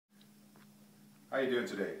How are you doing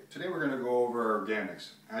today? Today we're going to go over organics.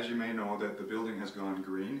 As you may know, that the building has gone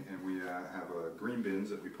green, and we have green bins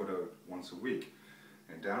that we put out once a week.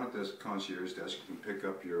 And down at this concierge desk you can pick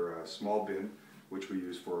up your small bin, which we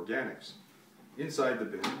use for organics. Inside the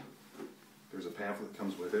bin there's a pamphlet that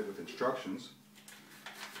comes with it with instructions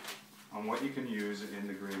on what you can use in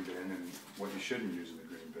the green bin and what you shouldn't use in the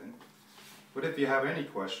green bin. But if you have any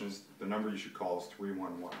questions, the number you should call is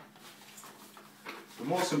 311. The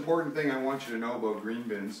most important thing I want you to know about green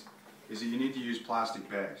bins is that you need to use plastic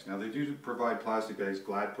bags. Now they do provide plastic bags,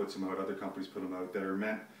 Glad puts them out, other companies put them out, that are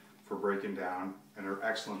meant for breaking down and are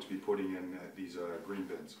excellent to be putting in these green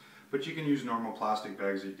bins. But you can use normal plastic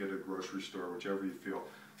bags that you get at a grocery store, whichever you feel.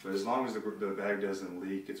 But as long as the bag doesn't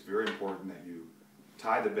leak, it's very important that you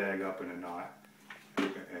tie the bag up in a knot,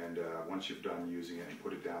 and once you've done using it, and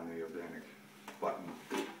put it down the organic button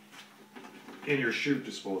in your chute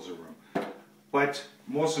disposal room. But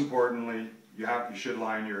most importantly, you should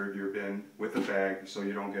line your bin with a bag so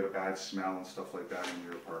you don't get a bad smell and stuff like that in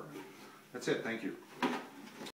your apartment. That's it. Thank you.